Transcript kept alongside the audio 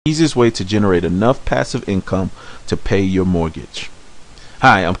Easiest way to generate enough passive income to pay your mortgage.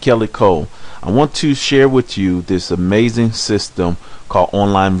 Hi, I'm Kelly Cole. I want to share with you this amazing system called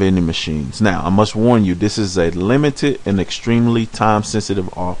online vending machines. Now, I must warn you, this is a limited and extremely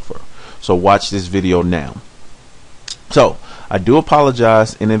time-sensitive offer. So watch this video now. So, I do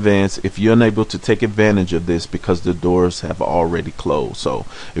apologize in advance if you're unable to take advantage of this because the doors have already closed. So,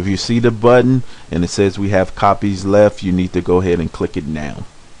 if you see the button and it says we have copies left, you need to go ahead and click it now.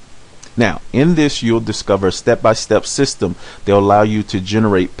 Now, in this, you'll discover a step-by-step system that will allow you to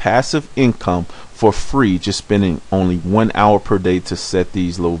generate passive income for free, just spending only 1 hour per day to set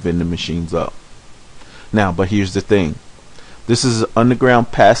these little vending machines up. Now, but here's the thing. This is an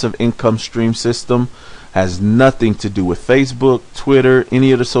underground passive income stream system. Has nothing to do with Facebook, Twitter,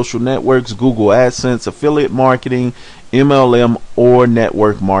 any of the social networks, Google AdSense, affiliate marketing, MLM, or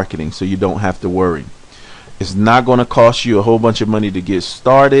network marketing, so you don't have to worry. It's not going to cost you a whole bunch of money to get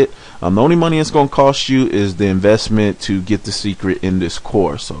started. The only money it's going to cost you is the investment to get the secret in this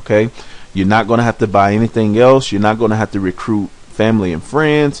course. Okay, you're not going to have to buy anything else. You're not going to have to recruit family and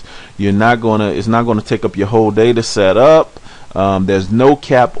friends. It's not going to take up your whole day to set up. There's no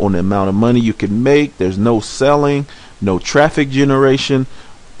cap on the amount of money you can make. There's no selling, no traffic generation.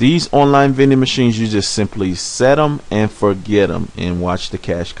 These online vending machines, you just simply set them and forget them and watch the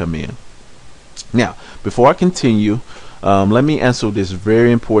cash come in. Now, before I continue, let me answer this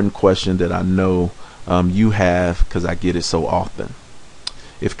very important question that I know you have, because I get it so often.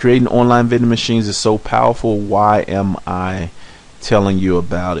 If creating online vending machines is so powerful, why am I telling you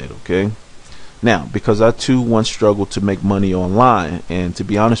about it? Okay. Now, because I too once struggled to make money online, and to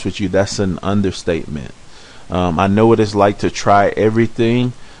be honest with you, that's an understatement. I know what it's like to try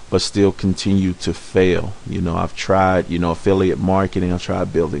everything but still continue to fail. I've tried, affiliate marketing. I've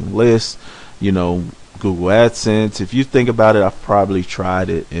tried building lists, Google AdSense. If you think about it, I've probably tried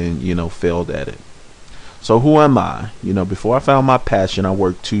it and failed at it. So who am I? Before I found my passion, I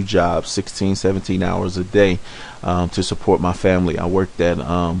worked 2 jobs, 16, 17 hours a day to support my family. I worked at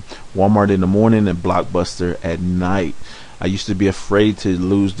Walmart in the morning and Blockbuster at night. I used to be afraid to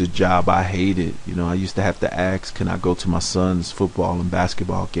lose the job I hated. I used to have to ask, can I go to my son's football and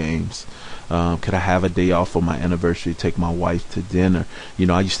basketball games? Could I have a day off for my anniversary, take my wife to dinner?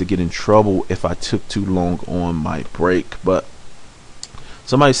 I used to get in trouble if I took too long on my break, but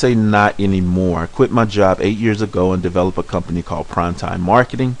somebody say not anymore. I quit my job 8 years ago and developed a company called Primetime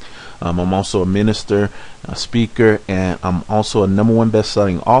Marketing. I'm also a minister, a speaker, and I'm also a #1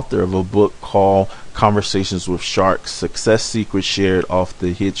 best-selling author of a book called Conversations with Sharks, Success Secrets Shared off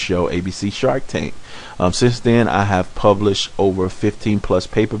the hit show ABC Shark Tank. Since then, I have published over 15 plus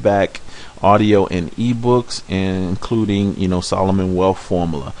paperback, audio, and ebooks, and including Solomon Wealth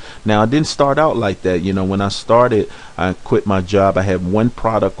Formula. Now, I didn't start out like that. When I started, I quit my job. I had one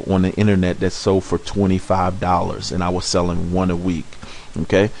product on the internet that sold for $25, and I was selling one a week.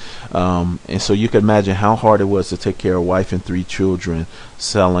 Okay, and so you can imagine how hard it was to take care of a wife and 3 children,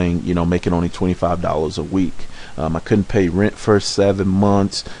 selling, making only $25 a week. I couldn't pay rent for 7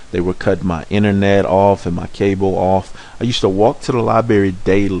 months. They were cutting my internet off and my cable off. I used to walk to the library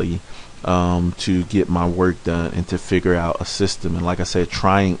daily to get my work done and to figure out a system. And like I said,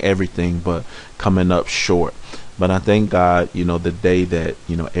 trying everything but coming up short. But I thank God, the day that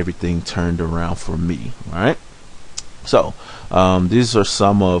everything turned around for me. All right. So these are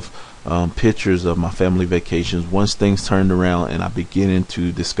some of pictures of my family vacations once things turned around and I beginning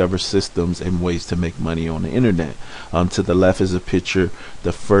to discover systems and ways to make money on the internet. To the left is a picture,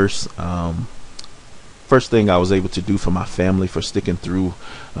 the first thing I was able to do for my family, for sticking through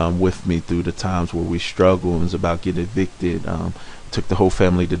with me through the times where we struggled and was about getting evicted. Took the whole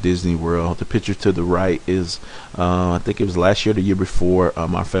family to Disney World. The picture to the right is I think it was last year, the year before,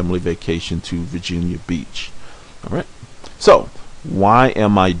 our family vacation to Virginia Beach. All right. So why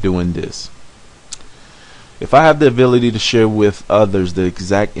am I doing this? If I have the ability to share with others the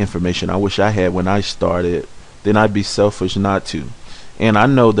exact information I wish I had when I started, then I'd be selfish not to. And I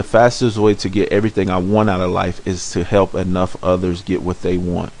know the fastest way to get everything I want out of life is to help enough others get what they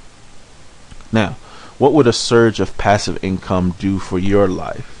want. Now, what would a surge of passive income do for your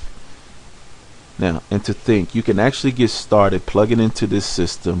life? Now, and to think, you can actually get started plugging into this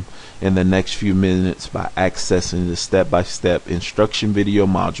system in the next few minutes by accessing the step-by-step instruction video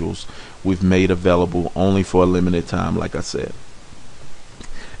modules we've made available only for a limited time, like I said.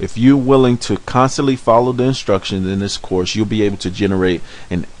 If you're willing to constantly follow the instructions in this course, you'll be able to generate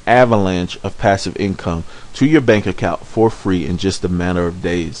an avalanche of passive income to your bank account for free in just a matter of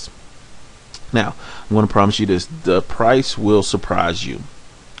days. Now, I'm going to promise you this, the price will surprise you.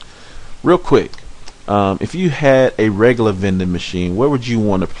 Real quick, If you had a regular vending machine, where would you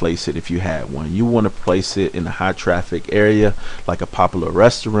want to place it if you had one? You want to place it in a high traffic area, like a popular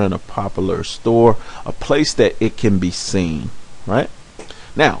restaurant, a popular store, a place that it can be seen, right?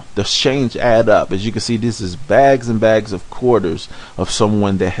 Now, the change add up. As you can see, this is bags and bags of quarters of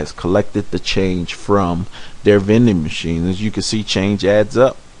someone that has collected the change from their vending machine. As you can see, change adds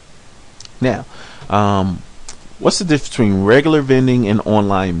up. Now, what's the difference between regular vending and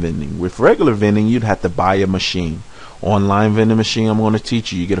online vending? With regular vending, you'd have to buy a machine. Online vending machine, I'm going to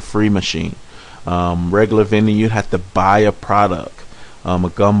teach you. You get a free machine. Regular vending, you'd have to buy a product. A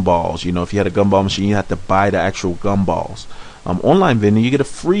gumballs. You know, if you had a gumball machine, you have to buy the actual gumballs. Online vending, you get a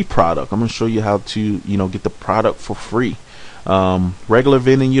free product. I'm going to show you how to, get the product for free. Regular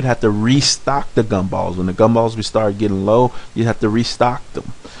vending, you'd have to restock the gumballs. When the gumballs we start getting low, you have to restock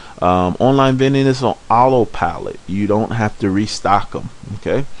them. Online vending is on autopilot. You don't have to restock them.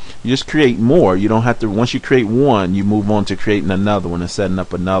 Okay, you just create more. You don't have to. Once you create one, you move on to creating another one and setting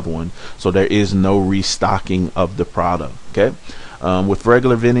up another one. So there is no restocking of the product. Okay, with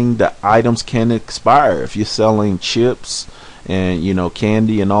regular vending, the items can expire. If you're selling chips and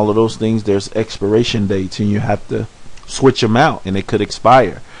candy and all of those things, there's expiration dates, and you have to switch them out, and they could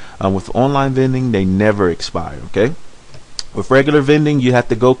expire. With online vending, they never expire. Okay. With regular vending, you have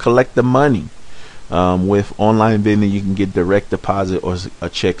to go collect the money. With online vending, you can get direct deposit or a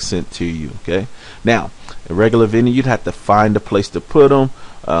check sent to you. Okay. Now, a regular vending, you'd have to find a place to put them,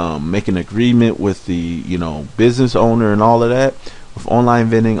 make an agreement with the business owner and all of that. With online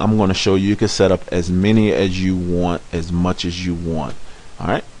vending, I'm going to show you. You can set up as many as you want, as much as you want. All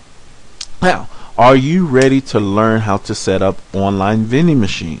right. Now, are you ready to learn how to set up online vending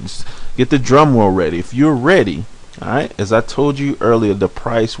machines? Get the drum roll ready. If you're ready. Alright, as I told you earlier, the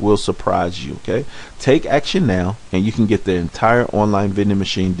price will surprise you. Okay, take action now, and you can get the entire online vending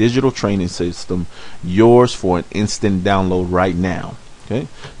machine digital training system yours for an instant download right now. Okay,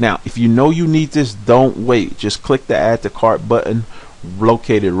 now if you know you need this, don't wait. Just click the add to cart button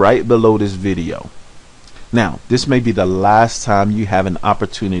located right below this video. Now, this may be the last time you have an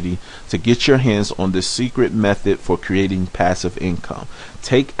opportunity to get your hands on this secret method for creating passive income.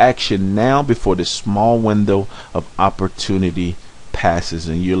 Take action now before this small window of opportunity passes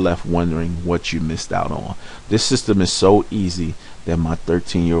and you're left wondering what you missed out on. This system is so easy that my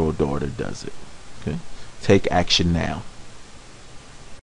 13-year-old daughter does it. Okay? Take action now.